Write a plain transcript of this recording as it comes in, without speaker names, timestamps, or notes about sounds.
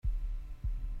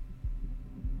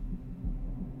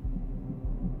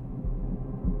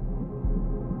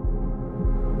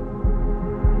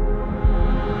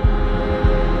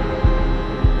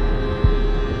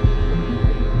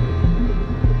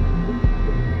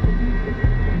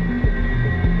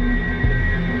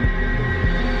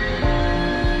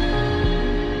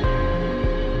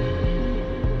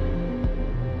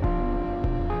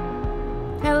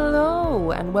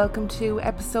and welcome to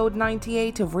episode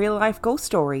 98 of Real Life Ghost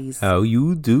Stories. How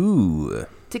you do?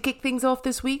 To kick things off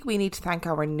this week, we need to thank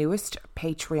our newest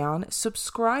Patreon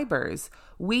subscribers.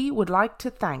 We would like to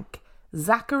thank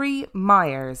Zachary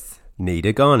Myers,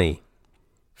 Nida Ghani,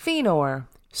 Fenor,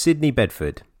 Sydney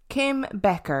Bedford, Kim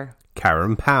Becker,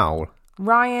 Karen Powell,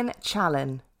 Ryan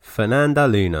Challen, Fernanda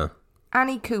Luna,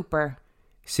 Annie Cooper,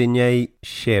 Sinye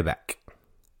Sherbak,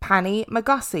 Panny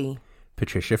Magossi,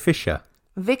 Patricia Fisher,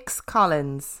 Vix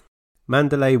Collins,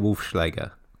 Mandalay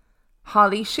Wolfschlager,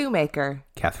 Holly Shoemaker,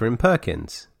 Catherine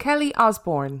Perkins, Kelly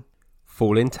Osborne,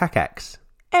 Fallin Takax,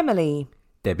 Emily,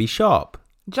 Debbie Sharp,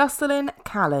 Jocelyn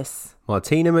Callis,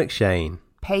 Martina McShane,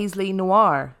 Paisley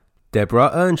Noir,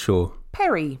 Deborah Earnshaw,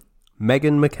 Perry.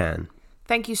 Megan McCann.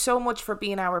 Thank you so much for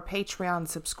being our Patreon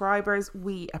subscribers.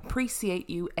 We appreciate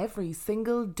you every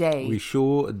single day. We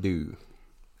sure do.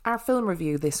 Our film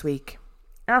review this week.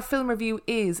 Our film review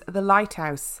is The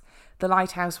Lighthouse. The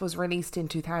Lighthouse was released in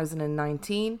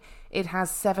 2019. It has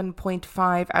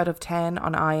 7.5 out of 10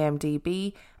 on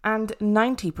IMDb and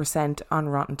 90% on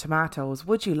Rotten Tomatoes.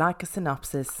 Would you like a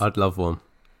synopsis? I'd love one.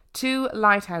 Two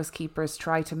lighthouse keepers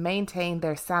try to maintain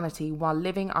their sanity while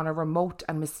living on a remote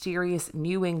and mysterious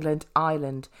New England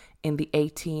island in the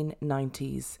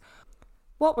 1890s.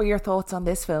 What were your thoughts on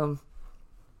this film?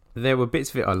 There were bits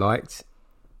of it I liked.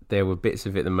 There were bits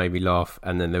of it that made me laugh,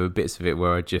 and then there were bits of it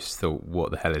where I just thought,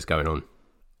 what the hell is going on?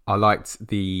 I liked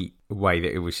the way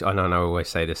that it was... I know I always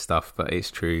say this stuff, but it's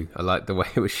true. I liked the way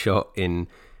it was shot in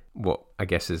what I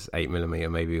guess is 8mm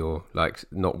maybe, or like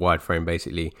not wide frame,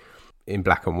 basically, in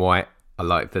black and white. I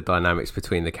liked the dynamics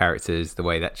between the characters, the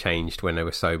way that changed when they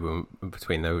were sober and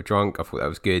between they were drunk. I thought that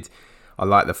was good. I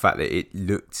liked the fact that it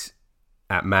looked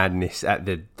at madness, at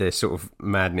the sort of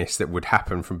madness that would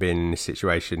happen from being in this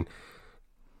situation,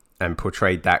 and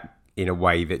portrayed that in a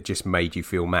way that just made you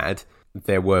feel mad.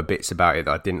 There were bits about it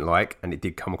that I didn't like, and it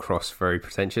did come across very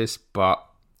pretentious, but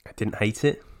I didn't hate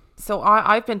it. So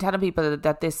I've been telling people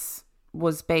that this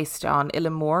was based on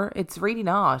Illimore. It's really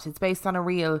not. It's based on a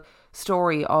real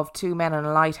story of two men in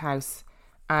a lighthouse,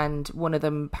 and one of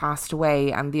them passed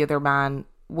away, and the other man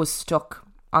was stuck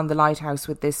on the lighthouse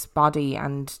with this body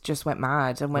and just went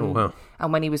mad. And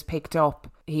when he was picked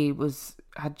up, he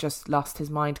had just lost his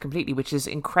mind completely, which is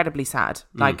incredibly sad.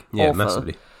 Awful.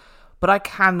 Massively. But I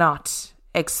cannot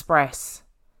express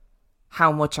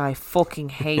how much I fucking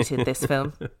hated this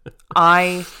film.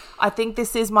 I think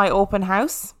this is my open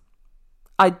house.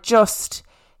 I just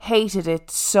hated it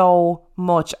so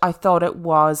much. I thought it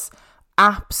was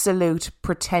absolute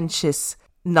pretentious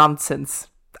nonsense.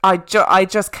 I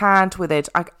just can't with it.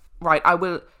 I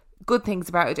will. Good things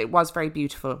about it. It was very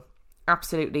beautiful.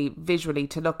 Absolutely, visually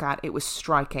to look at, it was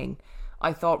striking.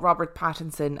 I thought Robert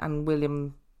Pattinson and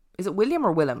William... Is it William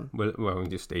or Willem? Well,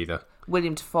 just either.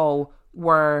 William Dafoe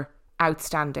were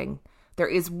outstanding. There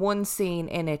is one scene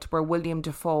in it where William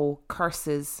Dafoe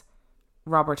curses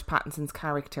Robert Pattinson's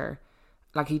character.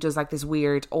 Like, he does like this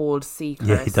weird old sea curse.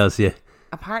 Yeah, he does, yeah.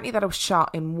 Apparently that was shot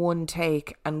in one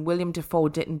take, and William Dafoe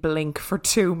didn't blink for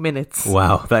 2 minutes.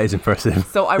 Wow, that is impressive.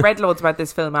 So I read loads about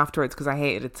this film afterwards because I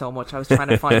hated it so much. I was trying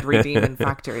to find redeeming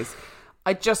factors.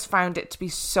 I just found it to be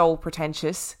so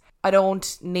pretentious. I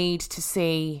don't need to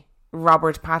see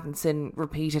Robert Pattinson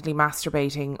repeatedly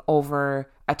masturbating over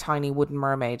a tiny wooden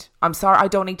mermaid. I'm sorry, I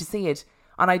don't need to see it.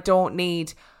 And I don't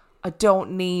need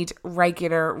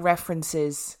regular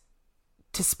references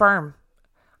to sperm.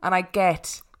 And I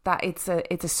get that it's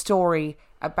a story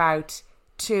about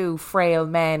two frail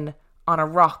men on a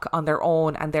rock on their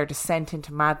own and their descent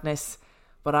into madness,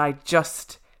 but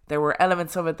there were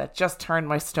elements of it that just turned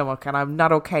my stomach, and I'm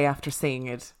not okay after seeing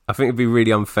it. I think it'd be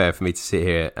really unfair for me to sit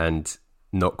here and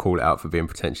not call it out for being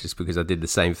pretentious, because I did the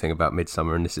same thing about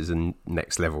Midsummer, and this is a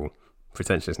next level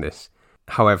pretentiousness.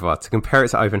 However, to compare it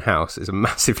to Open House is a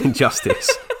massive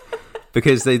injustice.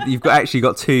 Because you've actually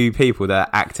got two people that are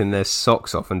acting their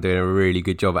socks off and doing a really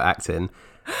good job at acting.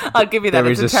 I'll give you that. There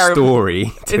is a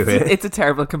story to it. It's a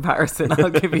terrible comparison. I'll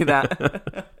give you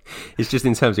that. It's just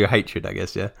in terms of your hatred, I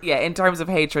guess, yeah? Yeah, in terms of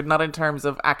hatred, not in terms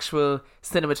of actual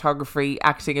cinematography,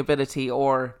 acting ability,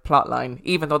 or plotline.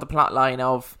 Even though the plotline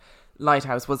of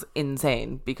Lighthouse was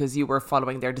insane because you were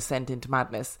following their descent into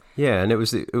madness. Yeah, and it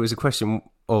was a question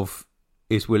of,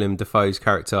 is Willem Dafoe's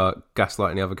character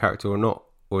gaslighting the other character or not?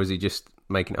 Or is he just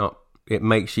making it up? It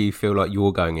makes you feel like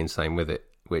you're going insane with it,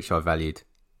 which I valued.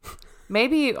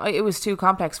 Maybe it was too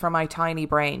complex for my tiny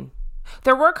brain.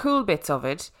 There were cool bits of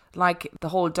it, like the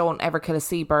whole don't ever kill a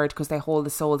seabird because they hold the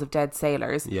souls of dead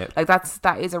sailors. Yeah. Like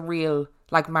that is a real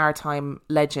like maritime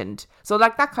legend. So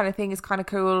like that kind of thing is kind of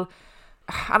cool.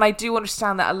 and I do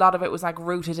understand that a lot of it was like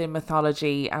rooted in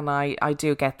mythology, and I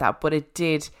do get that, but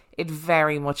it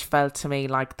very much felt to me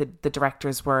like the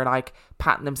directors were like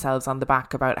patting themselves on the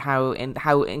back about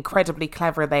how incredibly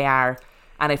clever they are,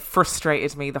 and it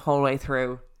frustrated me the whole way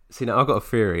through. See, now I've got a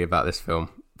theory about this film,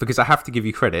 because I have to give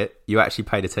you credit. You actually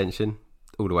paid attention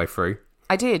all the way through.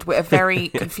 I did, with a very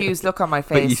confused look on my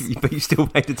face. But you still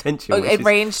paid attention. It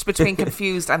ranged between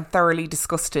confused and thoroughly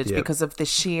disgusted because of the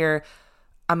sheer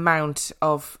amount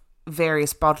of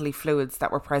various bodily fluids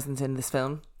that were present in this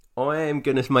film. I am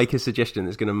going to make a suggestion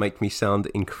that's going to make me sound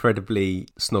incredibly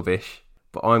snobbish,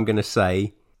 but I'm going to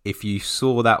say if you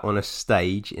saw that on a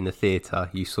stage in a theatre,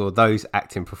 you saw those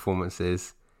acting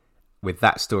performances with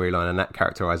that storyline and that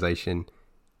characterisation,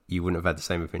 you wouldn't have had the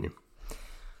same opinion.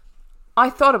 I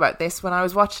thought about this when I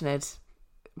was watching it,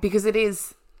 because it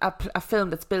is a film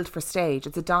that's built for stage.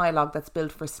 It's a dialogue that's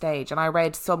built for stage. And I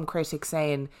read some critics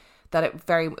saying that it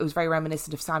was very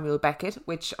reminiscent of Samuel Beckett,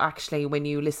 which actually, when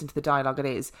you listen to the dialogue, it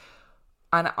is.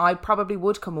 And I probably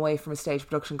would come away from a stage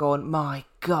production going, my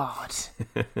God,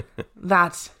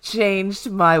 that changed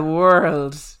my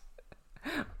world.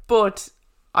 But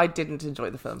I didn't enjoy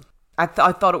the film. I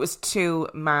thought it was too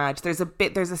mad. There's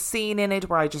a scene in it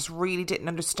where I just really didn't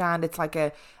understand. It's like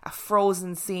a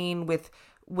frozen scene with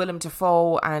Willem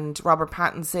Dafoe and Robert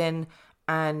Pattinson,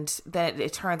 and then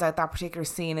it turns out that particular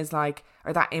scene is like,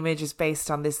 or that image is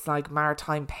based on this like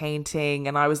maritime painting,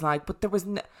 and I was like, but there was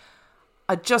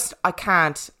I just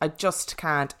can't. I do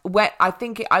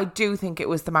think it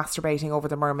was the masturbating over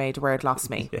the mermaid where it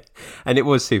lost me. Yeah. And it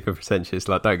was super pretentious,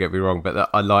 like, don't get me wrong, but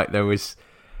there was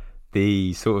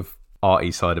the sort of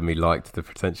arty side of me liked the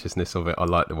pretentiousness of it. I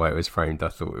liked the way it was framed. I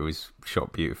thought it was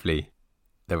shot beautifully.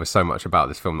 There was so much about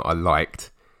this film that I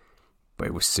liked, but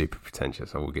it was super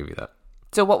pretentious. I will give you that.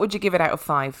 So what would you give it out of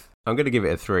 5? I'm going to give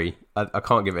it a 3. I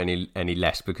can't give it any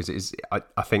less, because it is.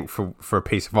 I think for a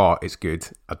piece of art, it's good.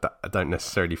 I don't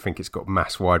necessarily think it's got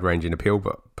mass wide-ranging appeal,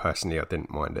 but personally, I didn't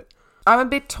mind it. I'm a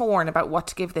bit torn about what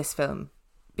to give this film,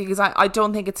 because I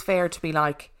don't think it's fair to be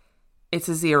like, it's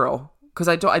a 0, because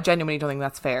I genuinely don't think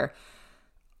that's fair.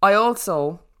 I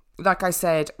also, like I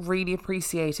said, really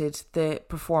appreciated the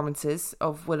performances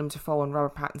of Willem Dafoe and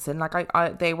Robert Pattinson.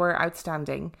 Like they were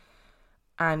outstanding,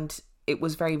 and it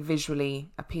was very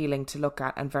visually appealing to look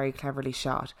at and very cleverly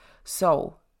shot.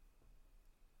 So,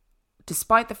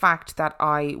 despite the fact that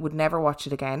I would never watch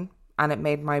it again, and it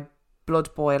made my blood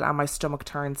boil and my stomach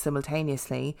turn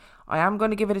simultaneously, I am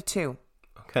going to give it a 2.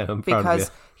 Okay, I'm proud of you.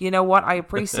 Because, you know what, I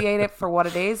appreciate it for what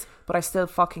it is, but I still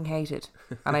fucking hate it,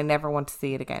 and I never want to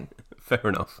see it again. Fair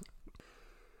enough.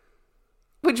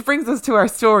 Which brings us to our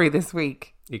story this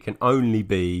week. It can only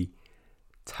be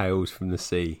Tales from the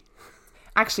Sea.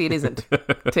 Actually, it isn't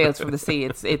Tales from the Sea.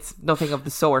 It's nothing of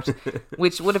the sort,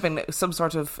 which would have been some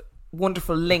sort of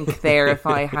wonderful link there if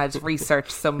I had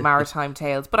researched some maritime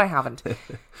tales, but I haven't.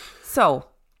 So,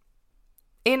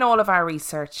 in all of our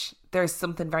research, there's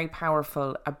something very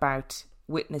powerful about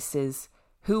witnesses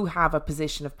who have a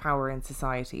position of power in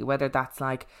society, whether that's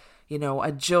like, you know,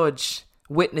 a judge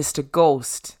witnessed a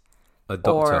ghost. A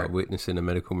doctor witnessing a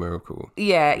medical miracle.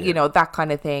 Yeah, you know, that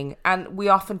kind of thing. And we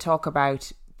often talk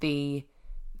about the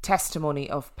testimony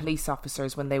of police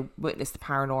officers when they witness the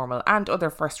paranormal and other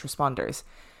first responders.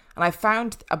 And I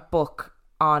found a book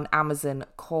on Amazon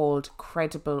called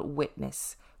Credible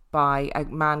Witness by a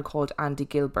man called Andy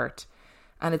Gilbert.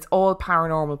 And it's all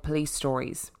paranormal police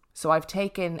stories. So I've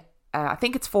taken, I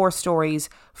think it's 4 stories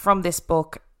from this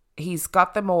book. He's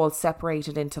got them all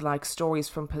separated into like stories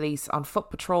from police on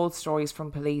foot patrol, stories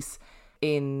from police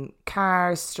in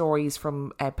cars, stories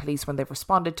from police when they've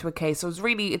responded to a case. So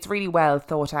it's really well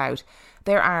thought out.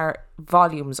 There are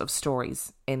volumes of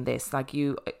stories in this.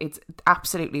 It's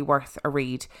absolutely worth a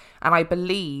read. And I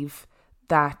believe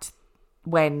that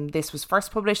when this was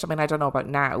first published, I mean, I don't know about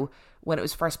now, when it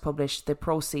was first published, the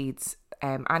proceeds,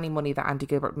 any money that Andy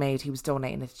Gilbert made, he was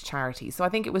donating it to charity. So I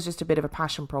think it was just a bit of a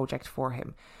passion project for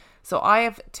him. So I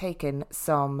have taken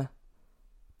some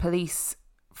police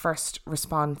first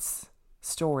response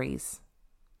stories.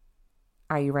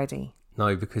 Are you ready?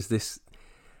 No, because this...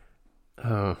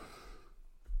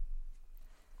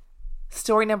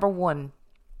 Story number 1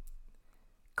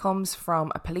 comes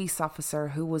from a police officer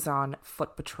who was on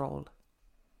foot patrol.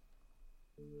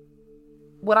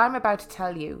 What I'm about to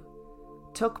tell you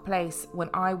took place when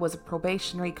I was a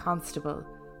probationary constable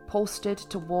posted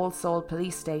to Walsall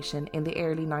Police Station in the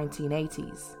early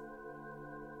 1980s.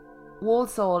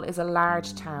 Walsall is a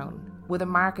large town with a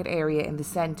market area in the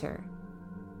centre.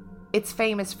 It's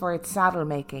famous for its saddle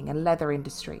making and leather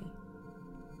industry.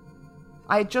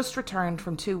 I had just returned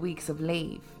from 2 weeks of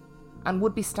leave, and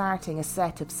would be starting a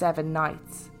set of 7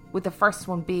 nights, with the first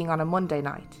one being on a Monday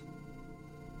night.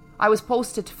 I was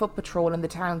posted to foot patrol in the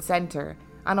town centre,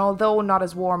 and although not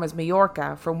as warm as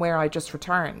Majorca from where I just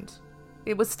returned,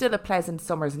 it was still a pleasant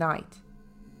summer's night.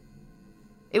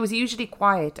 It was usually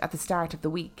quiet at the start of the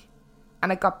week,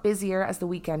 and it got busier as the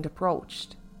weekend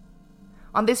approached.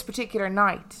 On this particular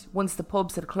night, once the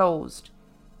pubs had closed,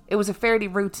 it was a fairly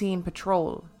routine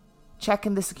patrol,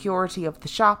 checking the security of the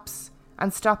shops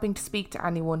and stopping to speak to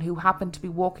anyone who happened to be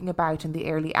walking about in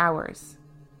the early hours.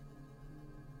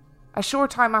 A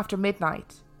short time after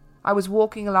midnight, I was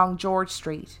walking along George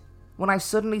Street when I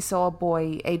suddenly saw a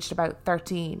boy aged about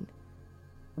 13,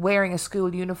 wearing a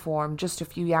school uniform just a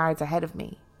few yards ahead of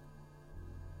me.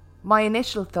 My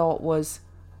initial thought was,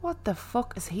 what the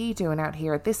fuck is he doing out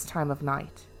here at this time of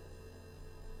night?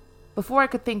 Before I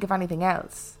could think of anything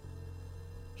else,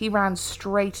 he ran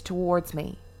straight towards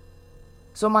me,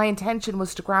 so my intention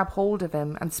was to grab hold of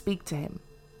him and speak to him.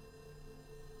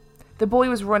 The boy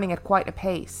was running at quite a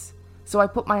pace, so I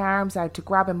put my arms out to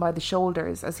grab him by the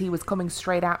shoulders as he was coming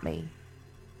straight at me.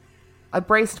 I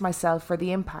braced myself for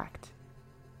the impact,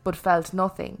 but felt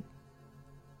nothing.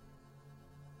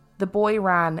 The boy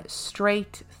ran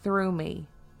straight through me,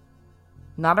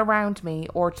 not around me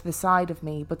or to the side of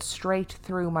me, but straight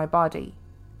through my body.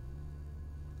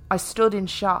 I stood in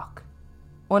shock,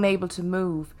 unable to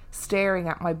move, staring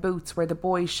at my boots where the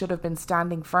boy should have been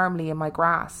standing firmly in my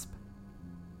grasp.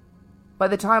 By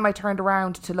the time I turned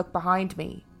around to look behind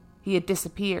me, he had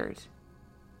disappeared.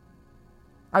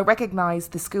 I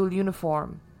recognised the school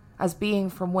uniform as being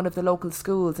from one of the local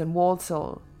schools in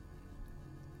Walsall.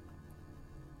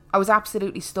 I was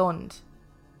absolutely stunned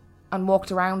and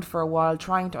walked around for a while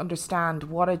trying to understand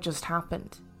what had just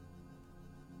happened.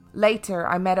 Later,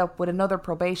 I met up with another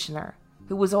probationer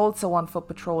who was also on foot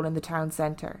patrol in the town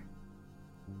centre.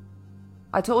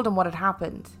 I told him what had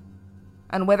happened,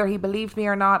 and whether he believed me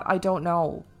or not, I don't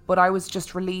know, but I was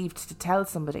just relieved to tell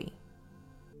somebody.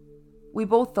 We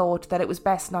both thought that it was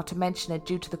best not to mention it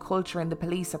due to the culture in the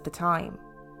police at the time.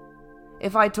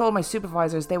 If I told my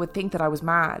supervisors, they would think that I was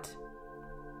mad.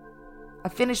 I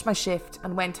finished my shift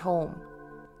and went home,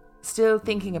 still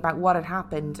thinking about what had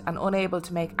happened and unable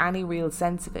to make any real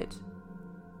sense of it.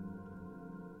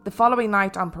 The following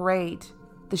night on parade,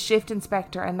 the shift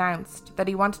inspector announced that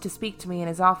he wanted to speak to me in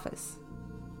his office.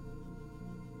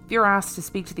 If you're asked to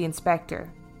speak to the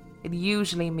inspector, it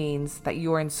usually means that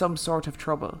you're in some sort of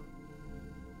trouble.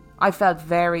 I felt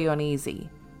very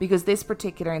uneasy because this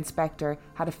particular inspector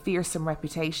had a fearsome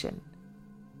reputation.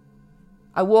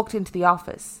 I walked into the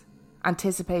office,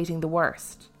 anticipating the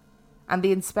worst, and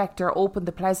the inspector opened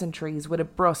the pleasantries with a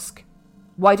brusque,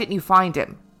 "Why didn't you find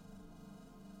him?"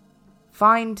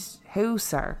 "Find who,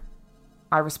 sir?"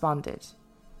 I responded.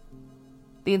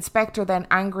 The inspector then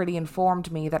angrily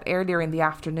informed me that earlier in the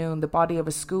afternoon the body of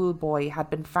a schoolboy had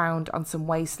been found on some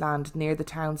wasteland near the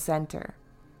town centre,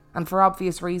 and for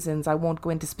obvious reasons I won't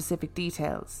go into specific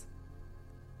details.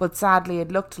 But sadly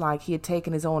it looked like he had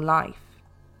taken his own life.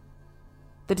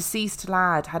 The deceased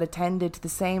lad had attended the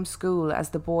same school as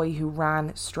the boy who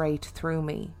ran straight through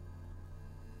me.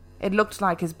 It looked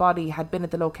like his body had been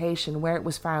at the location where it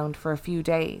was found for a few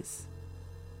days.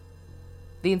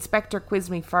 The inspector quizzed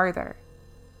me further.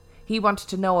 He wanted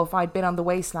to know if I'd been on the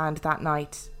wasteland that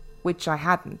night, which I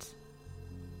hadn't.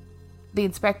 The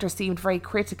inspector seemed very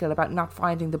critical about not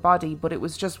finding the body, but it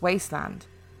was just wasteland,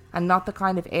 and not the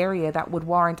kind of area that would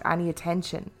warrant any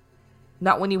attention,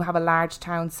 not when you have a large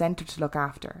town centre to look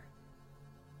after.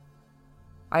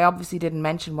 I obviously didn't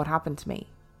mention what happened to me.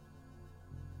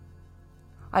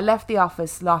 I left the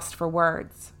office lost for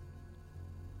words.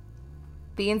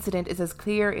 The incident is as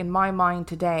clear in my mind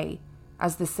today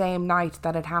as the same night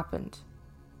that it happened.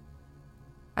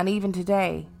 And even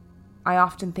today, I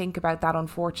often think about that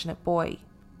unfortunate boy.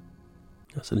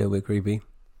 That's a little bit creepy.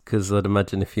 Because I'd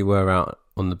imagine if you were out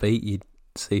on the beat, you'd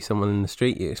see someone in the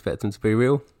street, you expect them to be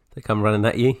real. They come running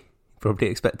at you, you probably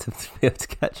expect them to be able to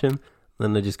catch them.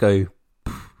 Then they just go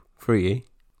through you.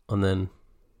 And then,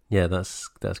 yeah, that's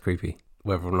creepy.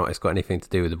 Whether or not it's got anything to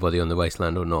do with the body on the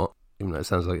wasteland or not, even though it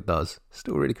sounds like it does,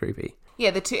 still really creepy.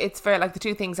 Yeah, the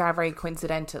two things are very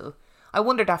coincidental. I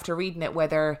wondered after reading it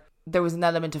whether there was an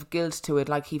element of guilt to it,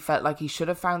 like he felt like he should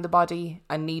have found the body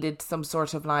and needed some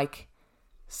sort of like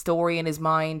story in his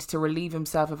mind to relieve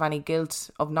himself of any guilt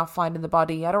of not finding the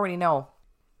body. I don't really know.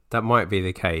 That might be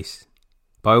the case.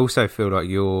 But I also feel like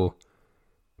you're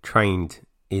trained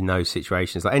in those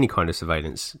situations, like any kind of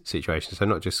surveillance situation. So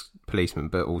not just policemen,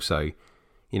 but also,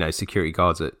 you know, security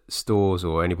guards at stores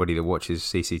or anybody that watches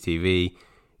CCTV.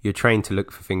 You're trained to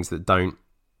look for things that don't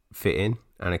fit in,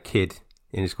 and a kid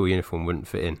in a school uniform wouldn't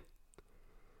fit in.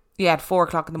 Yeah, at 4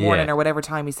 o'clock in the morning Yeah. or whatever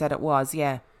time he said it was,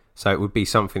 yeah. So it would be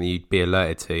something that you'd be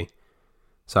alerted to.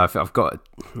 So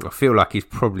I feel like he's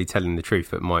probably telling the truth,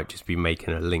 but might just be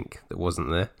making a link that wasn't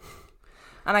there.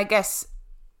 And I guess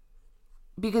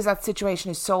because that situation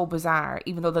is so bizarre,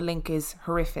 even though the link is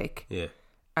horrific, Yeah.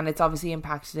 and it's obviously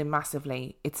impacted him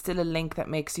massively, it's still a link that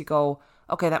makes you go,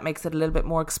 okay, that makes it a little bit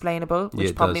more explainable,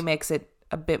 which it probably does. makes it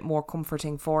a bit more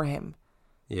comforting for him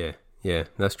Yeah. Yeah,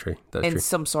 that's true. That's in true.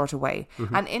 some sort of way.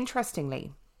 And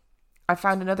interestingly, I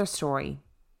found another story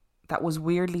that was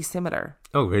weirdly similar,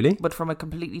 Oh, really? but from a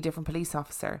completely different police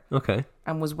officer Okay.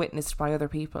 and was witnessed by other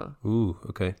people. Ooh,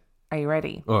 okay. Are you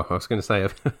ready? Oh, I was going to say,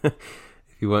 if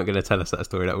you weren't going to tell us that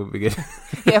story, that would be good.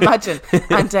 Yeah, imagine.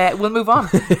 And we'll move on.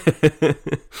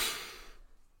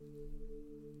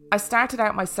 I started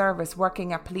out my service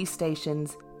working at police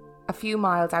stations a few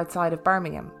miles outside of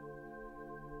Birmingham.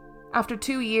 After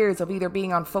 2 years of either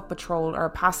being on foot patrol or a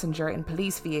passenger in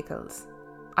police vehicles,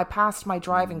 I passed my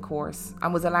driving course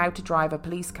and was allowed to drive a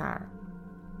police car.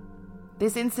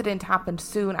 This incident happened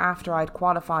soon after I'd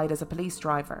qualified as a police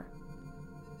driver.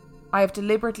 I have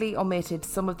deliberately omitted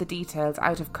some of the details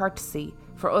out of courtesy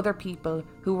for other people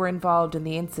who were involved in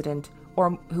the incident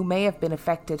or who may have been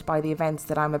affected by the events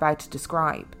that I'm about to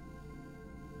describe.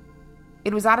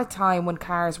 It was at a time when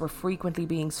cars were frequently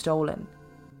being stolen,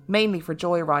 mainly for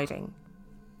joyriding,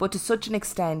 but to such an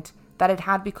extent that it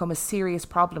had become a serious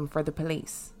problem for the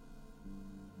police.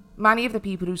 Many of the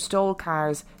people who stole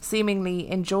cars seemingly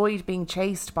enjoyed being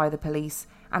chased by the police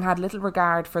and had little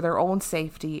regard for their own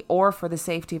safety or for the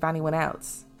safety of anyone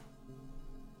else.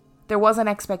 There was an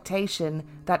expectation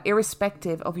that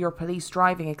irrespective of your police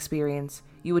driving experience,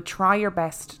 you would try your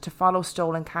best to follow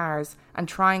stolen cars and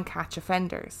try and catch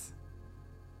offenders.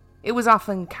 It was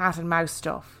often cat and mouse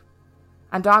stuff,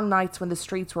 and on nights when the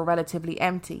streets were relatively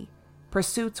empty,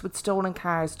 pursuits with stolen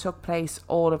cars took place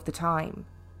all of the time.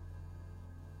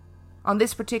 On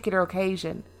this particular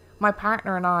occasion, my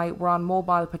partner and I were on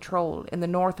mobile patrol in the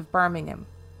north of Birmingham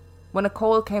when a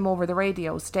call came over the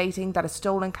radio stating that a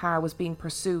stolen car was being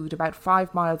pursued about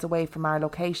 5 miles away from our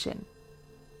location.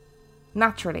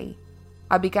 Naturally,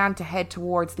 I began to head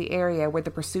towards the area where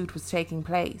the pursuit was taking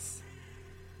place.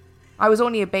 I was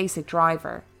only a basic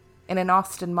driver in an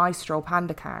Austin Maestro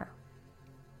Panda car.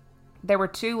 There were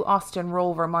 2 Austin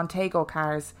Rover Montego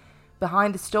cars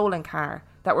behind the stolen car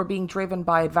that were being driven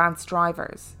by advanced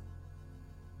drivers.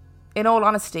 In all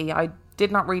honesty, I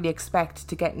did not really expect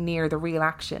to get near the real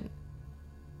action,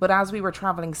 but as we were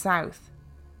travelling south,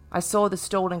 I saw the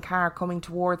stolen car coming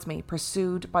towards me,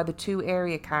 pursued by the 2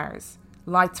 area cars,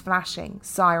 lights flashing,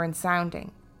 sirens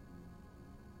sounding.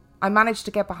 I managed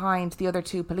to get behind the other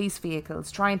 2 police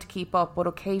vehicles, trying to keep up but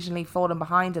occasionally falling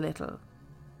behind a little.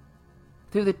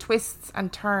 Through the twists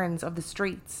and turns of the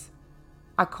streets,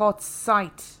 I caught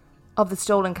sight of the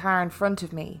stolen car in front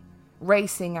of me,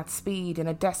 racing at speed in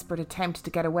a desperate attempt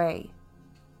to get away.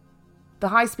 The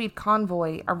high-speed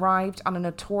convoy arrived on a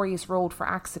notorious road for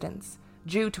accidents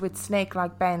due to its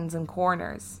snake-like bends and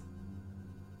corners.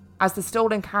 As the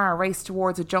stolen car raced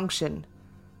towards a junction,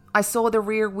 I saw the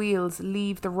rear wheels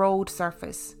leave the road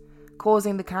surface,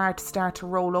 causing the car to start to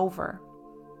roll over.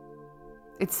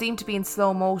 It seemed to be in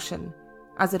slow motion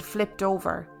as it flipped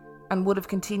over and would have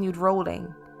continued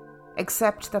rolling,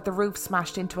 except that the roof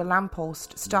smashed into a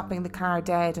lamppost, stopping the car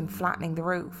dead and flattening the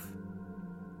roof.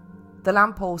 The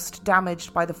lamppost,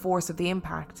 damaged by the force of the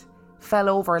impact, fell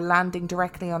over, landing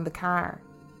directly on the car.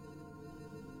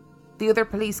 The other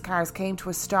police cars came to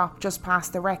a stop just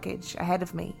past the wreckage ahead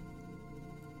of me.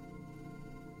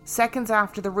 Seconds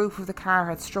after the roof of the car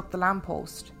had struck the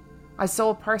lamppost, I saw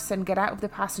a person get out of the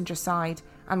passenger side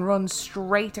and run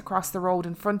straight across the road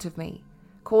in front of me,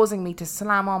 causing me to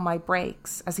slam on my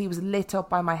brakes as he was lit up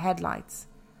by my headlights,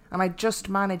 and I just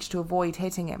managed to avoid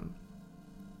hitting him.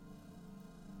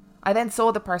 I then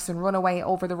saw the person run away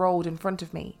over the road in front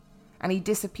of me, and he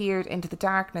disappeared into the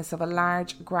darkness of a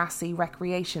large grassy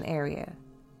recreation area.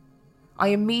 I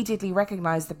immediately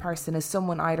recognised the person as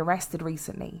someone I had arrested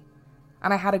recently,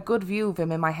 and I had a good view of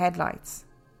him in my headlights.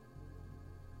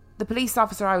 The police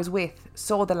officer I was with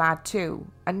saw the lad too,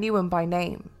 and knew him by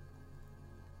name.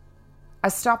 I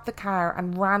stopped the car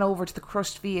and ran over to the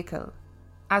crushed vehicle,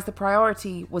 as the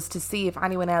priority was to see if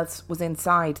anyone else was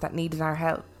inside that needed our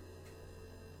help.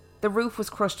 The roof was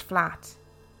crushed flat,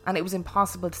 and it was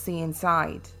impossible to see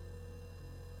inside.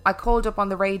 I called up on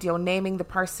the radio naming the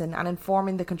person and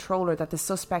informing the controller that the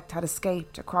suspect had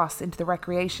escaped across into the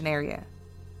recreation area.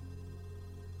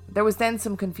 There was then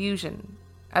some confusion,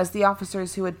 as the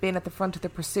officers who had been at the front of the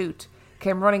pursuit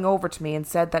came running over to me and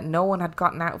said that no one had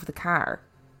gotten out of the car,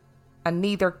 and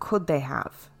neither could they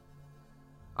have.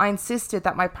 I insisted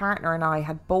that my partner and I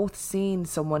had both seen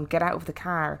someone get out of the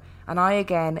car, and I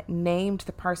again named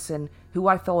the person who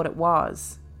I thought it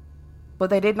was. But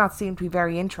they did not seem to be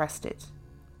very interested.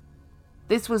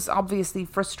 This was obviously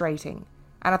frustrating,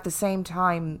 and at the same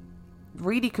time,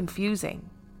 really confusing.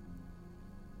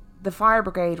 The fire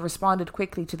brigade responded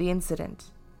quickly to the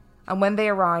incident, and when they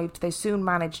arrived, they soon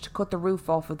managed to cut the roof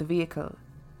off of the vehicle.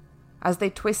 As they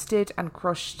twisted and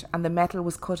crushed and the metal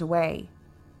was cut away,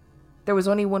 there was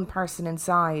only one person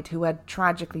inside who had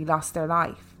tragically lost their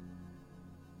life.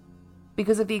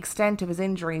 Because of the extent of his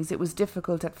injuries, it was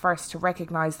difficult at first to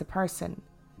recognise the person,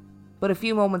 but a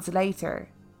few moments later,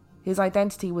 his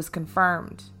identity was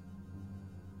confirmed.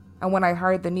 And when I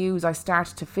heard the news, I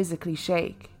started to physically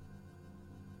shake.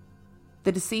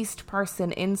 The deceased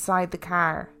person inside the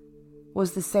car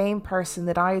was the same person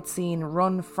that I had seen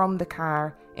run from the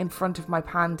car in front of my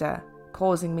Panda,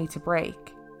 causing me to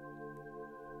brake.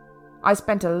 I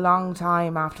spent a long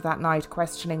time after that night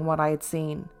questioning what I had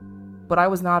seen, but I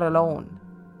was not alone.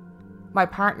 My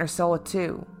partner saw it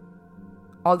too,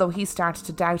 although he started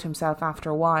to doubt himself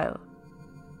after a while.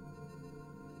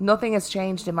 Nothing has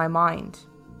changed in my mind.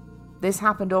 This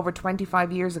happened over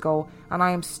 25 years ago, and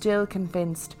I am still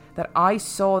convinced that I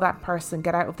saw that person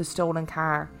get out of the stolen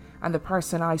car, and the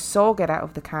person I saw get out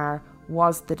of the car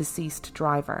was the deceased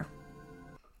driver.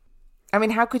 I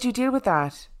mean, how could you deal with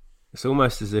that? It's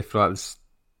almost as if like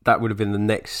that would have been the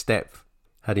next step.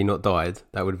 Had he not died,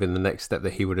 that would have been the next step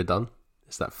that he would have done.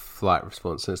 It's that flight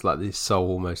response, and it's like his soul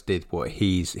almost did what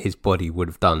his body would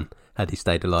have done had he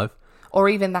stayed alive. Or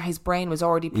even that his brain was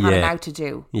already planning out to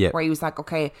do. Yeah. Where he was like,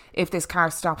 okay, if this car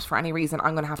stops for any reason,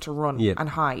 I'm going to have to run and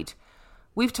hide.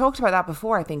 We've talked about that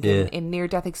before, I think, in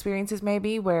near-death experiences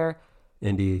maybe, where...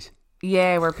 NDEs.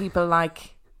 Yeah, where people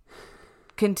like...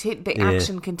 the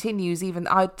action continues even...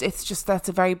 it's just, that's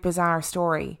a very bizarre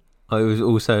story. I was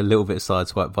also a little bit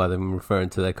sideswiped by them referring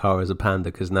to their car as a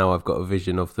Panda, because now I've got a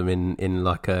vision of them in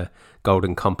like a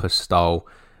Golden Compass style,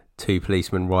 two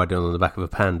policemen riding on the back of a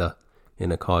Panda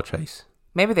in a car chase.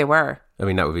 Maybe they were. I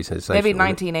mean, that would be sensational. Maybe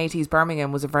 1980s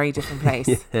Birmingham was a very different place.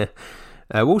 Yeah.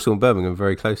 Walsall and Birmingham are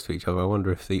very close to each other. I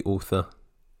wonder if the author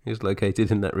is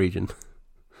located in that region.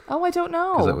 Oh, I don't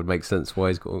know. Because that would make sense why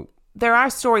he's got... There are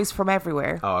stories from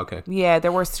everywhere. Oh, okay. Yeah,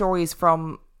 there were stories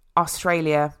from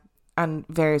Australia and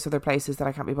various other places that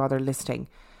I can't be bothered listing.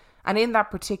 And in that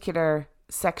particular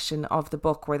section of the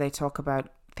book where they talk about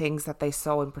things that they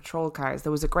saw in patrol cars,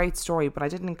 there was a great story, but I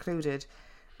didn't include it,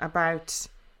 about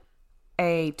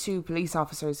two police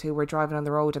officers who were driving on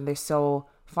the road and they saw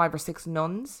 5 or 6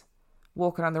 nuns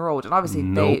walking on the road. And obviously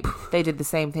they did the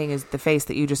same thing as the face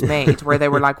that you just made, where they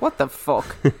were like, what the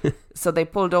fuck? So they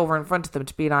pulled over in front of them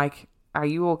to be like, are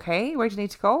you okay? Where do you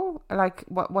need to go? Like,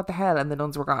 what the hell? And the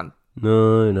nuns were gone.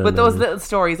 No. But those little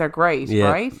stories are great,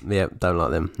 right? Yeah, don't like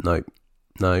them.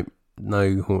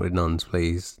 No haunted nuns,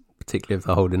 please. Particularly if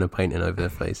they're holding a painting over their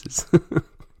faces.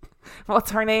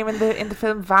 What's her name in the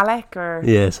film? Valak? Or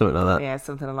yeah, something like that. Yeah,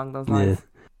 something along those lines.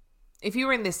 Yeah. If you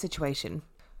were in this situation,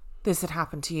 this had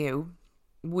happened to you,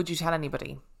 would you tell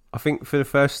anybody? I think for the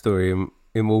first story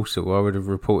in Walsall, I would have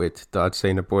reported that I'd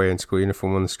seen a boy in school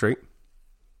uniform on the street.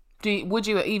 Would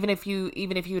you, even if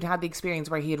you'd had the experience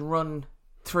where he had run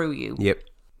through you? Yep.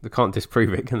 They can't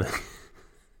disprove it, can they?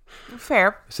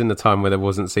 Fair. It's in the time where there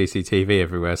wasn't CCTV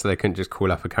everywhere, so they couldn't just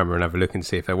call up a camera and have a look and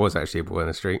see if there was actually a boy on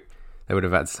the street. They would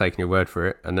have had to take your word for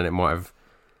it, and then it might have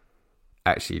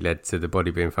actually led to the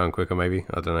body being found quicker, maybe.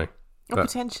 I don't know. Or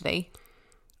potentially.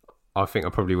 I think I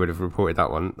probably would have reported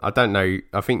that one. I don't know.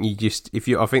 I think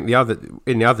in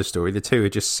the other story, the two are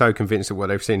just so convinced that what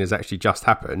they've seen has actually just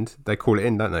happened, they call it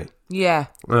in, don't they? Yeah.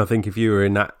 And I think if you were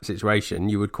in that situation,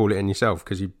 you would call it in yourself,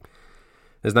 because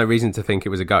there's no reason to think it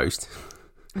was a ghost.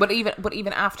 But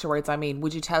even afterwards, I mean,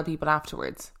 would you tell people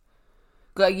afterwards?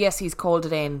 Yes, he's called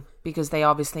it in because they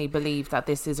obviously believe that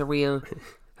this is a real...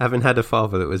 Having had a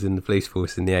father that was in the police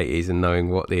force in the 80s and knowing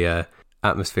what the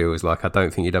atmosphere was like, I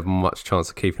don't think you'd have much chance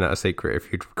of keeping that a secret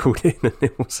if you'd called in and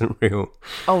it wasn't real.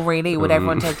 Oh, really? Would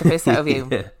everyone take the piss out of you?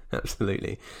 Yeah,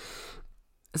 absolutely.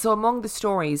 So among the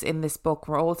stories in this book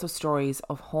were also stories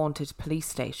of haunted police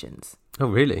stations. Oh,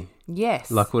 really?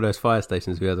 Yes. Like all those fire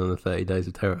stations we had on the 30 Days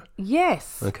of Terror?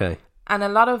 Yes. Okay. And a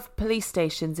lot of police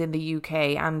stations in the UK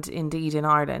and indeed in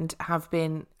Ireland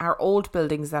are old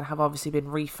buildings that have obviously been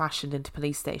refashioned into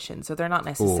police stations. So they're not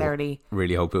necessarily... Or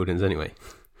really old buildings anyway.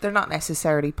 They're not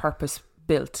necessarily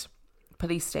purpose-built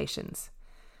police stations.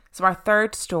 So our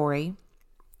third story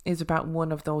is about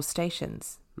one of those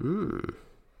stations. When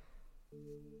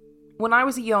I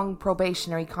was a young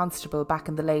probationary constable back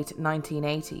in the late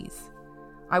 1980s,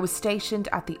 I was stationed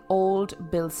at the old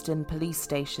Bilston police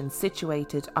station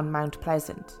situated on Mount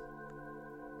Pleasant.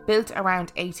 Built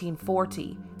around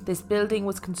 1840, this building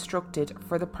was constructed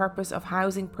for the purpose of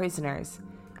housing prisoners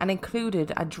and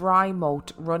included a dry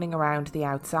moat running around the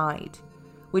outside,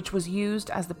 which was used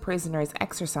as the prisoners'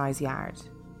 exercise yard.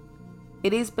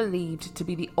 It is believed to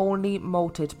be the only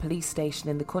moated police station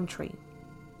in the country.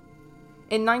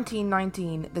 In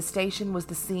 1919, the station was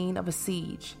the scene of a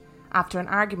siege after an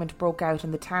argument broke out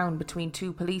in the town between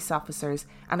two police officers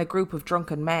and a group of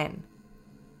drunken men.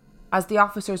 As the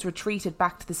officers retreated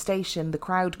back to the station, the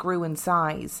crowd grew in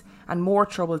size and more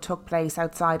trouble took place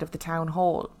outside of the town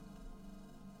hall.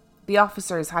 The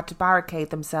officers had to barricade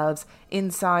themselves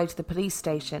inside the police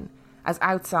station, as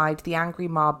outside the angry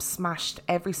mob smashed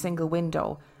every single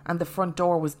window and the front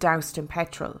door was doused in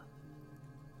petrol.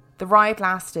 The riot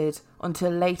lasted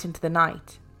until late into the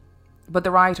night, but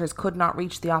the rioters could not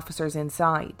reach the officers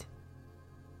inside.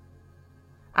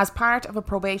 As part of a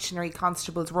probationary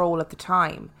constable's role at the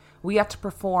time, we had to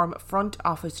perform front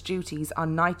office duties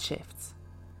on night shifts.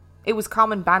 It was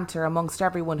common banter amongst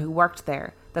everyone who worked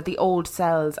there that the old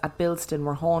cells at Bilston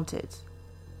were haunted.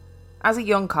 As a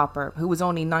young copper, who was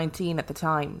only 19 at the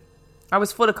time, I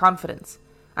was full of confidence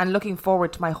and looking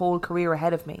forward to my whole career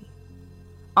ahead of me.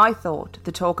 I thought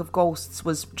the talk of ghosts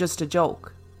was just a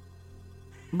joke,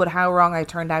 but how wrong I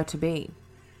turned out to be.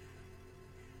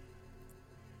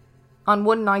 On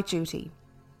one night duty,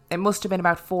 it must have been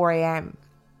about 4 a.m,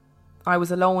 I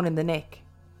was alone in the nick.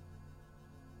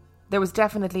 There was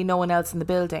definitely no one else in the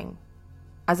building,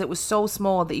 as it was so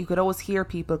small that you could always hear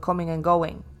people coming and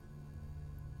going.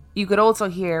 You could also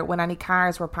hear when any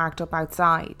cars were parked up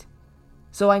outside,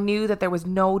 so I knew that there was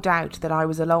no doubt that I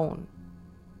was alone.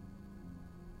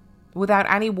 Without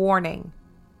any warning,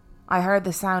 I heard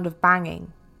the sound of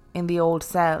banging in the old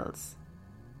cells.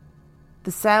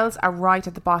 The cells are right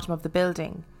at the bottom of the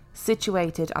building,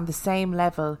 situated on the same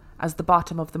level as the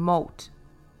bottom of the moat.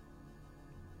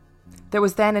 There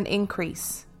was then an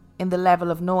increase in the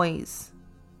level of noise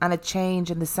and a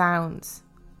change in the sounds,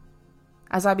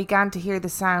 as I began to hear the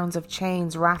sounds of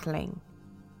chains rattling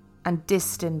and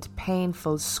distant,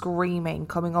 painful screaming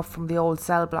coming up from the old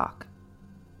cell block.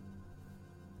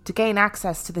 To gain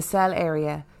access to the cell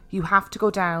area, you have to go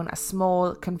down a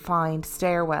small, confined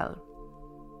stairwell.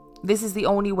 This is the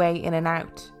only way in and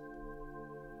out.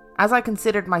 As I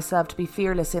considered myself to be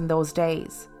fearless in those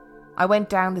days, I went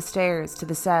down the stairs to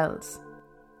the cells.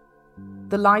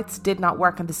 The lights did not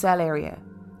work in the cell area,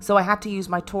 so I had to use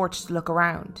my torch to look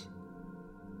around.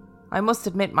 I must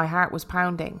admit my heart was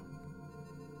pounding.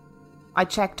 I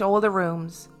checked all the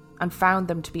rooms and found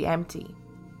them to be empty.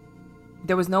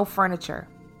 There was no furniture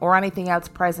or anything else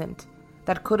present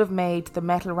that could have made the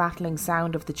metal rattling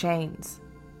sound of the chains.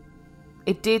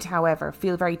 It did, however,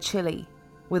 feel very chilly,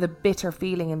 with a bitter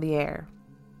feeling in the air.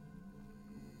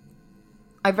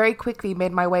 I very quickly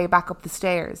made my way back up the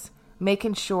stairs,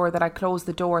 making sure that I closed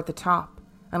the door at the top,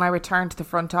 and I returned to the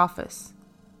front office.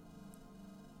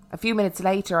 A few minutes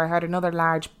later, I heard another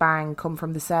large bang come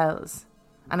from the cells,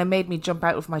 and it made me jump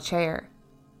out of my chair.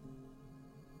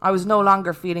 I was no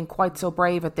longer feeling quite so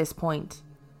brave at this point,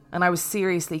 and I was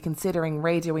seriously considering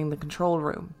radioing the control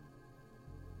room.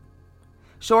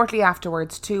 Shortly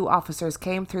afterwards, 2 officers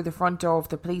came through the front door of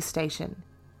the police station.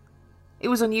 It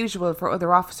was unusual for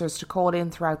other officers to call in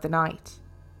throughout the night.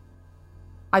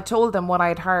 I told them what I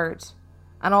had heard,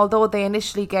 and although they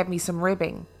initially gave me some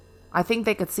ribbing, I think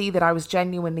they could see that I was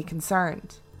genuinely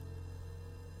concerned.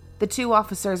 The 2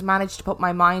 officers managed to put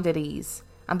my mind at ease,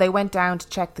 and they went down to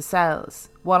check the cells,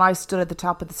 while I stood at the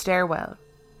top of the stairwell.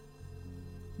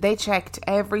 They checked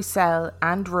every cell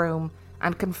and room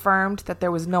and confirmed that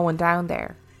there was no one down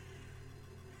there.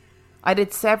 I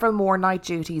did several more night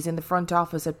duties in the front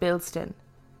office at Bilston,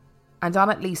 and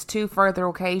on at least 2 further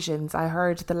occasions I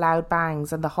heard the loud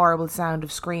bangs and the horrible sound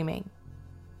of screaming.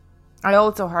 I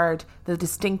also heard the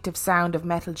distinctive sound of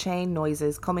metal chain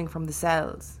noises coming from the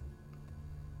cells.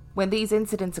 When these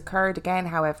incidents occurred again,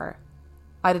 however,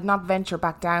 I did not venture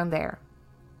back down there.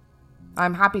 I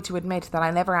am happy to admit that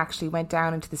I never actually went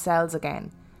down into the cells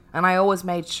again, and I always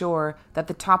made sure that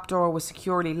the top door was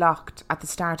securely locked at the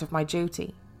start of my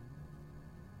duty.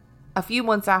 A few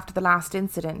months after the last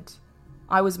incident,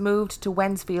 I was moved to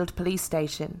Wensfield Police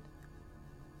Station.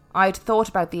 I had thought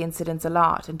about the incidents a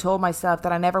lot and told myself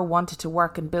that I never wanted to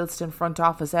work in Bilston front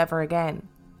office ever again.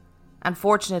 And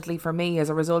fortunately for me, as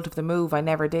a result of the move, I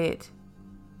never did.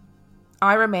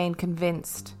 I remain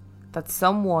convinced that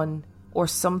someone or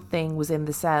something was in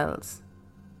the cells.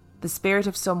 The spirit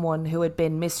of someone who had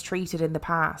been mistreated in the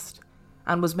past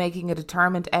and was making a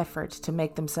determined effort to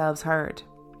make themselves heard.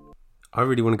 I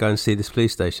really want to go and see this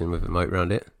police station with a moat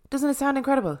around it. Doesn't it sound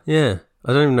incredible? Yeah.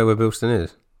 I don't even know where Bilston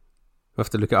is. I'll have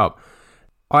to look it up.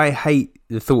 I hate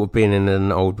the thought of being in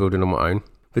an old building on my own,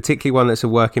 particularly one that's a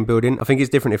working building. I think it's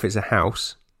different if it's a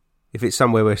house. If it's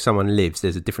somewhere where someone lives,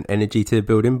 there's a different energy to the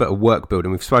building, but a work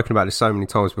building, we've spoken about this so many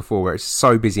times before, where it's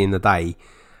so busy in the day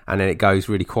and then it goes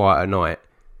really quiet at night.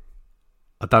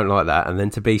 I don't like that. And then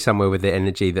to be somewhere with the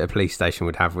energy that a police station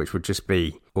would have, which would just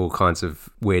be all kinds of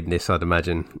weirdness, I'd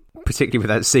imagine, particularly with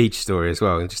that siege story as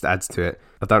well, it just adds to it.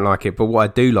 I don't like it. But what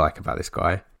I do like about this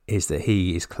guy is that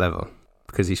he is clever,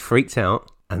 because he's freaked out,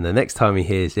 and the next time he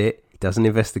hears it, he doesn't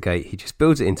investigate. He just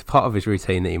builds it into part of his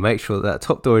routine, that he makes sure that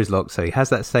top door is locked, so he has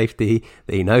that safety,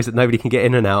 that he knows that nobody can get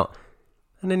in and out,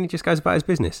 and then he just goes about his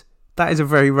business. That is a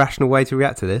very rational way to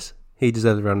react to this. He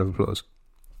deserves a round of applause.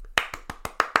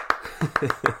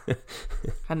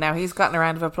 And now he's gotten a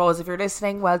round of applause. If you're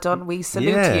listening, well done. We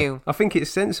salute you. I think it's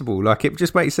sensible. Like, it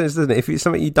just makes sense, doesn't it? If it's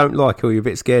something you don't like or you're a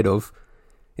bit scared of,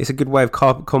 it's a good way of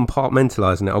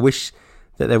compartmentalising it. I wish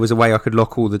that there was a way I could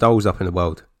lock all the doors up in the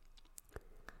world,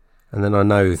 and then I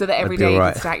know so that every day you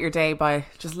can start your day by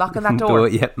just locking that door.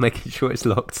 Yep, making sure it's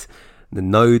locked. Then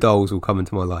no dolls will come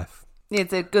into my life.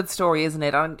 It's a good story, isn't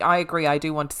it? I agree. I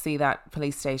do want to see that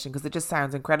police station, because it just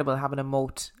sounds incredible having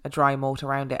a dry moat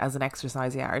around it as an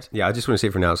exercise yard. Yeah, I just want to see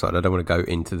it from the outside. I don't want to go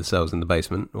into the cells in the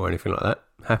basement or anything like that.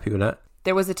 Happy with that.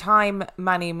 There was a time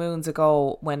many moons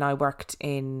ago when I worked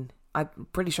in, I'm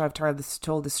pretty sure I've told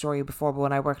this story before, but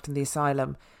when I worked in the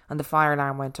asylum and the fire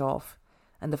alarm went off,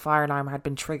 and the fire alarm had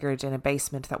been triggered in a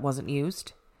basement that wasn't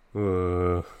used.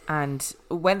 And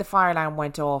when the fire alarm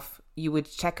went off, you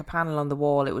would check a panel on the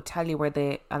wall. It would tell you where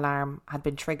the alarm had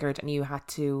been triggered, and you had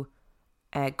to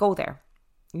go there,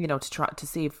 to try to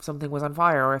see if something was on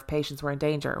fire or if patients were in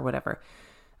danger or whatever.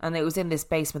 And it was in this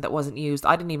basement that wasn't used.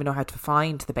 I didn't even know how to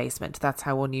find the basement. That's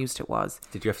how unused it was.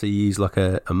 Did you have to use like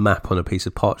a map on a piece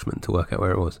of parchment to work out where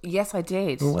it was? Yes, I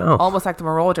did. Oh, wow. Almost like the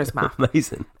Marauders map.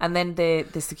 Amazing. And then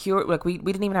the security, like we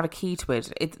didn't even have a key to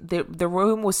it. The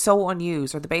room was so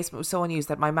unused, or the basement was so unused,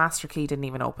 that my master key didn't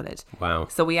even open it. Wow.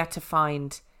 So we had to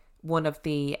find one of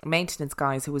the maintenance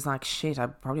guys who was like, shit, I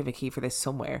probably have a key for this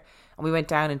somewhere. And we went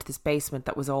down into this basement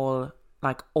that was all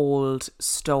like old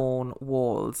stone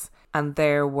walls, and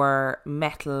there were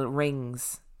metal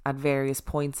rings at various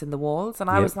points in the walls, and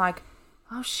I was like,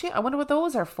 oh shit, I wonder what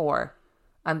those are for.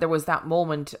 And there was that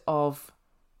moment of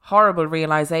horrible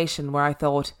realization where I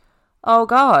thought, oh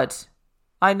god,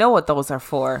 I know what those are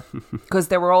for. Because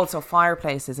there were also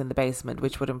fireplaces in the basement,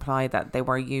 which would imply that they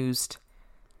were used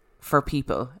for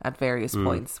people at various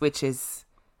points, which is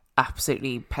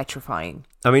absolutely petrifying.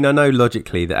 I mean, I know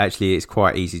logically that actually it's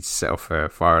quite easy to set off a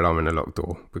fire alarm in a locked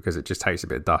door, because it just takes a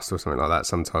bit of dust or something like that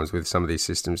sometimes with some of these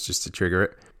systems just to trigger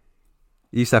it.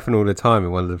 It used to happen all the time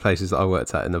in one of the places that I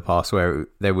worked at in the past, where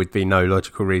there would be no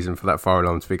logical reason for that fire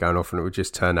alarm to be going off, and it would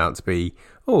just turn out to be,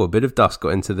 a bit of dust got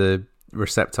into the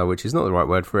receptor, which is not the right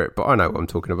word for it, but I know what I'm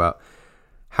talking about.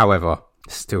 However,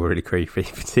 it's still really creepy,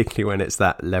 particularly when it's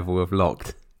that level of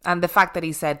locked. And the fact that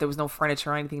he said there was no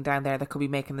furniture or anything down there that could be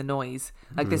making the noise.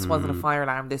 Like, this wasn't a fire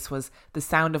alarm. This was the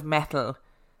sound of metal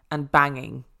and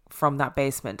banging from that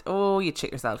basement. Oh, you'd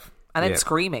shit yourself. And then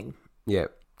screaming. Yeah.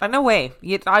 No way.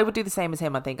 I would do the same as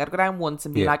him, I think. I'd go down once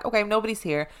and be like, okay, nobody's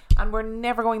here, and we're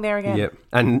never going there again. Yep.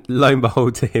 And lo and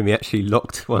behold, to him, he actually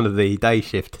locked one of the day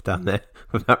shift down there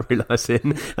without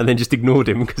realising, and then just ignored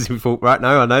him because he thought, right,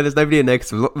 no, I know there's nobody in there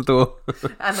because I've locked the door.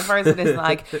 And the person is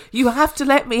like, you have to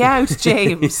let me out,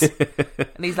 James.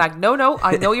 And he's like, no,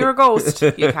 I know you're a ghost.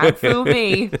 You can't fool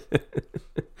me.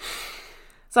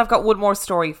 So I've got one more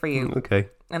story for you. Okay.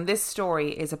 And this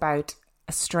story is about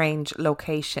a strange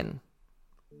location.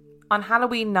 On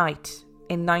Halloween night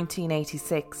in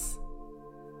 1986,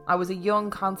 I was a young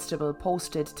constable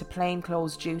posted to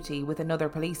plainclothes duty with another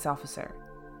police officer.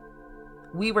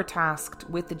 We were tasked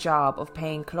with the job of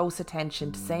paying close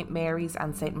attention to St Mary's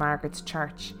and St Margaret's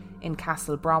Church in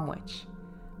Castle Bromwich,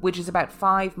 which is about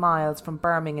 5 miles from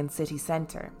Birmingham city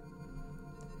centre.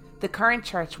 The current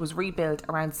church was rebuilt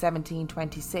around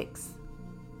 1726.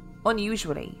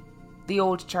 Unusually, the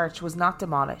old church was not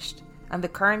demolished, and the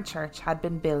current church had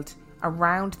been built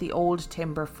around the old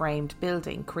timber-framed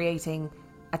building, creating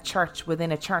a church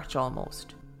within a church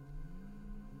almost.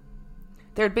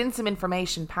 There had been some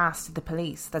information passed to the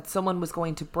police that someone was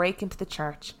going to break into the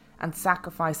church and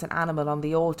sacrifice an animal on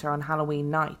the altar on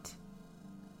Halloween night.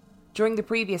 During the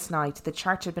previous night, the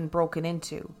church had been broken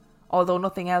into, although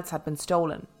nothing else had been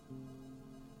stolen.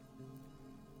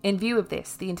 In view of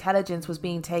this, the intelligence was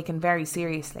being taken very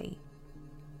seriously.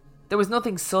 There was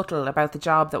nothing subtle about the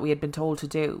job that we had been told to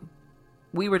do.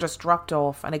 We were just dropped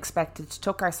off and expected to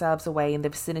tuck ourselves away in the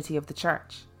vicinity of the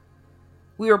church.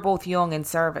 We were both young in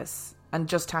service and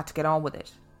just had to get on with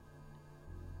it.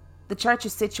 The church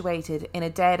is situated in a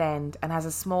dead end and has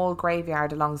a small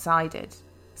graveyard alongside it,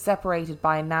 separated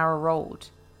by a narrow road,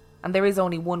 and there is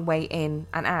only one way in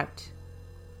and out.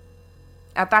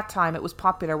 At that time it was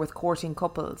popular with courting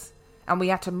couples, and we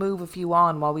had to move a few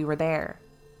on while we were there.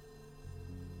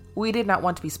 We did not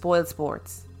want to be spoiled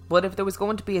sports, but if there was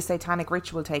going to be a satanic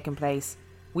ritual taking place,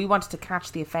 we wanted to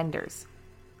catch the offenders,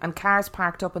 and cars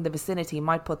parked up in the vicinity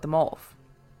might put them off.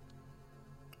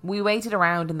 We waited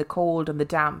around in the cold and the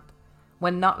damp,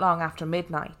 when not long after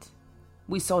midnight,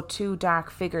 we saw 2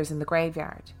 dark figures in the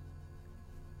graveyard.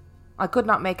 I could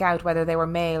not make out whether they were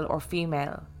male or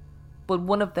female, but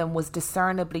one of them was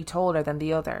discernibly taller than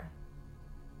the other.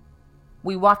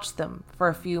 We watched them for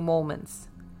a few moments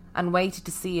and waited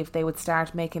to see if they would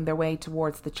start making their way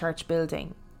towards the church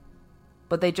building,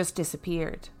 but they just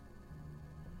disappeared.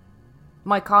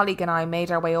 My colleague and I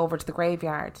made our way over to the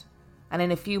graveyard, and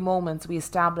in a few moments we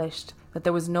established that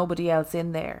there was nobody else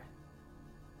in there.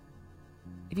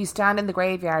 If you stand in the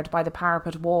graveyard by the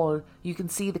parapet wall, you can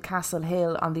see the Castle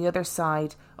Hill on the other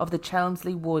side of the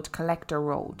Chelmsley Wood Collector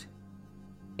Road.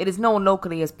 It is known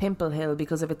locally as Pimple Hill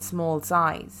because of its small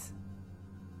size.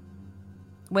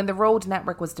 When the road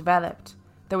network was developed,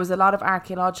 there was a lot of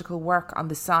archaeological work on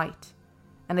the site,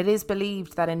 and it is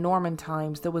believed that in Norman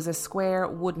times there was a square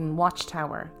wooden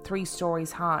watchtower 3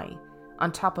 stories high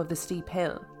on top of the steep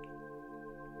hill.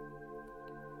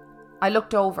 I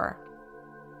looked over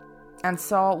and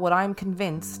saw what I'm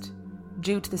convinced,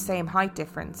 due to the same height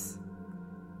difference,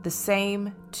 the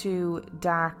same 2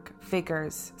 dark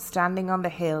figures standing on the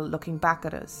hill looking back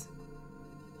at us.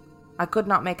 I could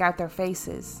not make out their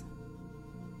faces.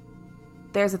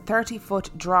 There's a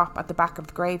 30-foot drop at the back of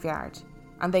the graveyard,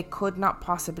 and they could not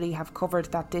possibly have covered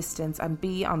that distance and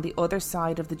be on the other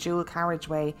side of the dual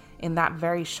carriageway in that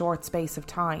very short space of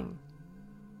time.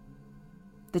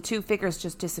 The 2 figures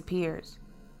just disappeared.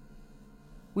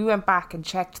 We went back and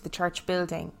checked the church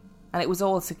building, and it was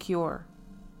all secure.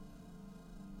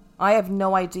 I have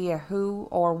no idea who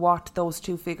or what those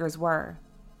 2 figures were,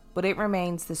 but it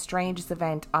remains the strangest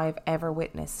event I have ever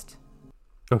witnessed.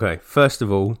 Okay, first of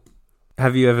all,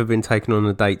 have you ever been taken on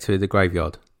a date to the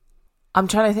graveyard? I'm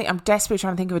desperately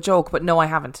trying to think of a joke, but no, I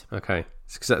haven't. Okay,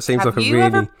 because that seems have like a you really...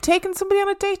 ever taken somebody on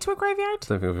a date to a graveyard? I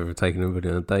don't think I've ever taken anybody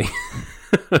on a date.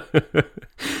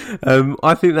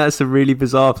 I think that's a really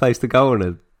bizarre place to go on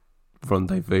a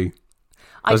rendezvous.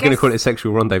 I was going to call it a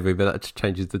sexual rendezvous, but that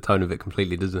changes the tone of it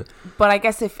completely, doesn't it? But I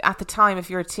guess if at the time, if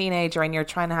you're a teenager and you're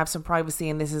trying to have some privacy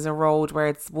and this is a road where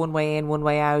it's one way in, one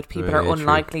way out, people are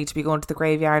unlikely to be going to the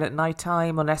graveyard at night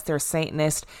time unless they're a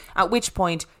Satanist, at which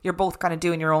point you're both kind of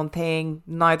doing your own thing.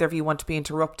 Neither of you want to be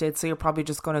interrupted, so you're probably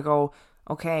just going to go,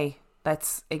 okay,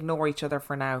 let's ignore each other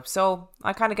for now. So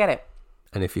I kind of get it.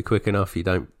 And if you're quick enough,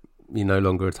 you're no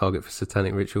longer a target for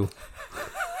satanic ritual.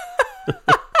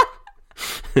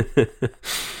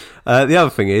 The other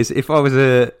thing is, if I was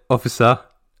an officer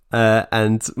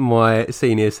and my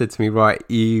senior said to me, right,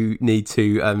 you need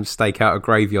to stake out a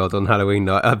graveyard on Halloween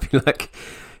night, I'd be like,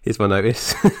 here's my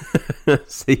notice.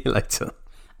 See you later.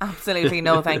 Absolutely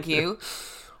no, thank you.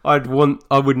 I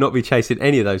would not be chasing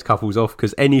any of those couples off,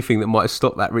 because anything that might have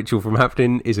stopped that ritual from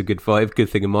happening is a good vibe, good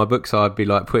thing in my book. So I'd be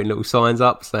like putting little signs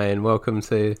up saying, welcome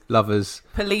to lovers.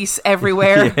 Police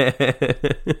everywhere.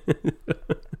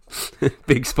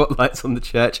 Big spotlights on the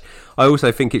church. I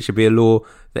also think it should be a law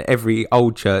that every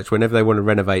old church, whenever they want to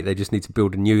renovate, they just need to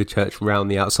build a new church around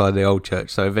the outside of the old church.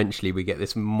 So eventually we get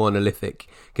this monolithic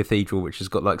cathedral which has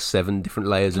got like 7 different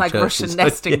layers of churches. Like Russian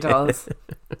nesting dolls.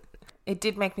 It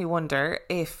did make me wonder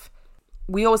if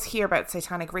we always hear about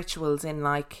satanic rituals in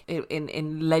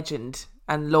legend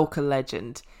and local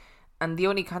legend, and the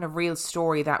only kind of real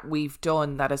story that we've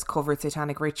done that has covered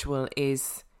satanic ritual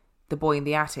is The Boy in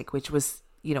the Attic, which was,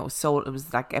 sold, it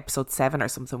was like episode 7 or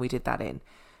something we did that in.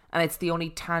 And it's the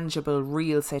only tangible,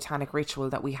 real satanic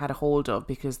ritual that we had a hold of,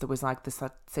 because there was like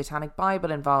the satanic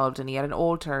Bible involved, and he had an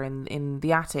altar in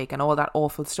the attic and all that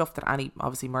awful stuff that Annie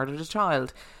obviously murdered a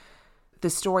child. The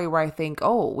story where I think,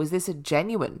 was this a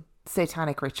genuine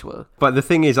satanic ritual? But the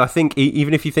thing is, I think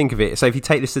even if you think of it, so if you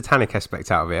take the satanic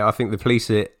aspect out of it, I think the police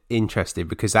are interested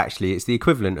because actually it's the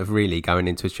equivalent of really going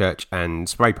into a church and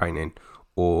spray painting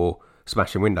or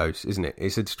smashing windows, isn't it?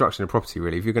 It's a destruction of property,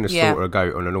 really. If you're going to slaughter a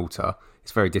goat on an altar,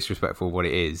 it's very disrespectful of what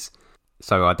it is.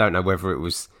 So I don't know whether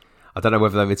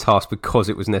they were tasked because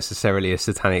it was necessarily a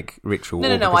satanic ritual,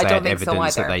 or because they had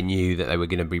evidence that they knew that they were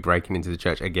going to be breaking into the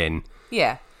church again.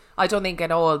 Yeah. I don't think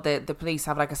at all the police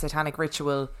have like a satanic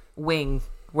ritual wing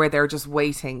where they're just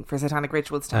waiting for satanic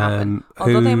rituals to happen.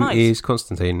 Although who they might. is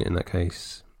Constantine in that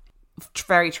case?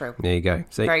 Very true. There you go.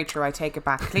 See? Very true. I take it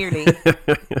back. Clearly,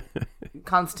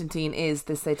 Constantine is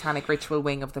the satanic ritual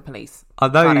wing of the police.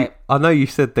 I know you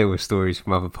said there were stories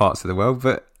from other parts of the world,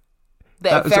 but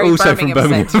that was very also Birmingham from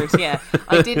Birmingham. centred. Yeah,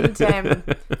 I didn't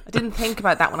think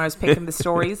about that when I was picking the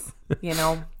stories. You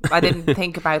know, I didn't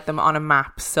think about them on a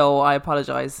map, so I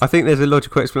apologise. I think there's a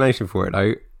logical explanation for it,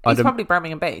 though. He's probably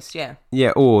Birmingham based. Yeah.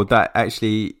 Yeah, or that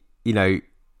actually, you know,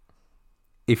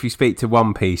 if you speak to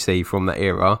one PC from that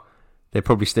era, they're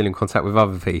probably still in contact with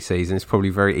other PCs, and it's probably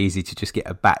very easy to just get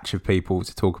a batch of people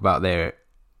to talk about their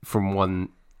from one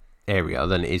area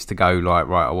than it is to go like,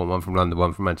 right, I want one from London,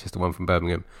 one from Manchester, one from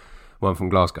Birmingham, one from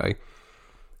Glasgow.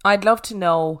 I'd love to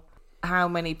know how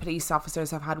many police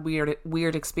officers have had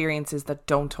weird experiences that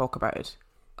don't talk about it.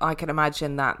 I can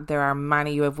imagine that there are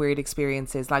many who have weird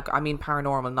experiences, like, I mean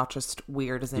paranormal, not just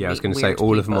weird as in. Yeah, I was going to say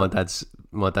all people. Of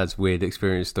my dad's weird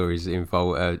experience stories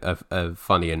involve are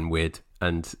funny and weird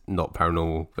and not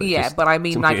paranormal. But yeah, but I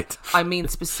mean like weird. I mean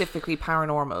specifically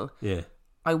paranormal. Yeah,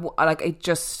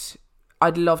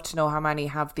 I'd love to know how many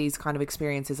have these kind of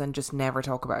experiences and just never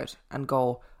talk about it and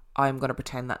go, I'm going to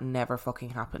pretend that never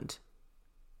fucking happened.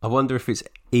 I wonder if it's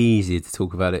easier to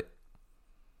talk about it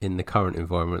in the current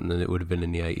environment than it would have been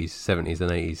in the 80s, 70s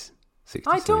and 80s, 60s,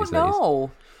 I don't 70s,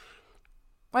 know.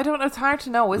 I don't know. It's hard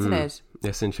to know, isn't it?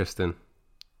 That's interesting.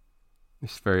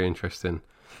 It's very interesting.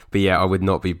 But yeah, I would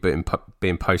not be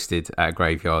being posted at a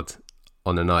graveyard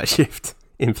on a night shift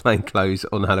in plain clothes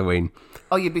on Halloween.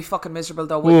 Oh, you'd be fucking miserable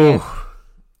though, wouldn't you?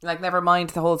 Like, never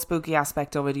mind the whole spooky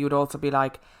aspect of it. You would also be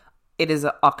like, it is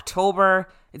October,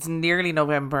 it's nearly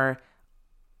November,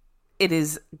 it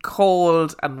is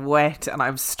cold and wet, and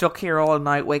I'm stuck here all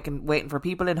night waiting for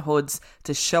people in hoods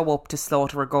to show up to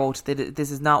slaughter a goat. This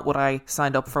is not what I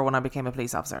signed up for when I became a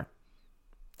police officer.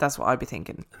 That's what I'd be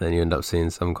thinking. And then you end up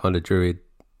seeing some kind of druid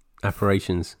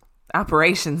apparitions.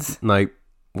 Apparitions? No,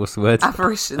 what's the word?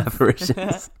 Apparitions.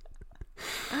 Apparitions.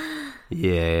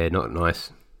 Yeah, not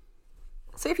nice.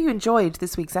 So if you enjoyed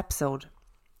this week's episode,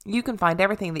 you can find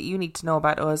everything that you need to know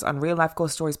about us on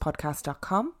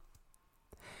reallifeghoststoriespodcast.com.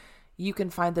 You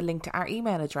can find the link to our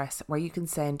email address where you can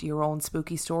send your own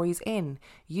spooky stories in.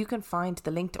 You can find the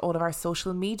link to all of our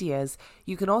social medias.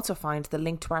 You can also find the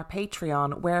link to our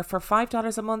Patreon, where for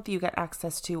 $5 a month you get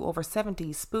access to over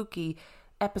 70 spooky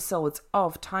episodes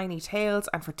of Tiny Tales,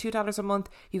 and for $2 a month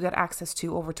you get access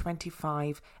to over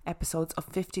 25 episodes of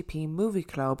 50p Movie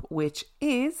Club, which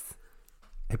is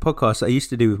a podcast I used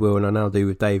to do with Will and I now do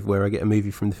with Dave, where I get a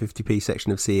movie from the 50p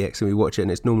section of CX and we watch it,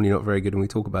 and it's normally not very good and we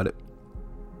talk about it.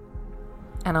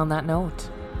 And on that note,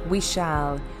 we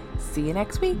shall see you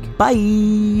next week.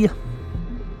 Bye.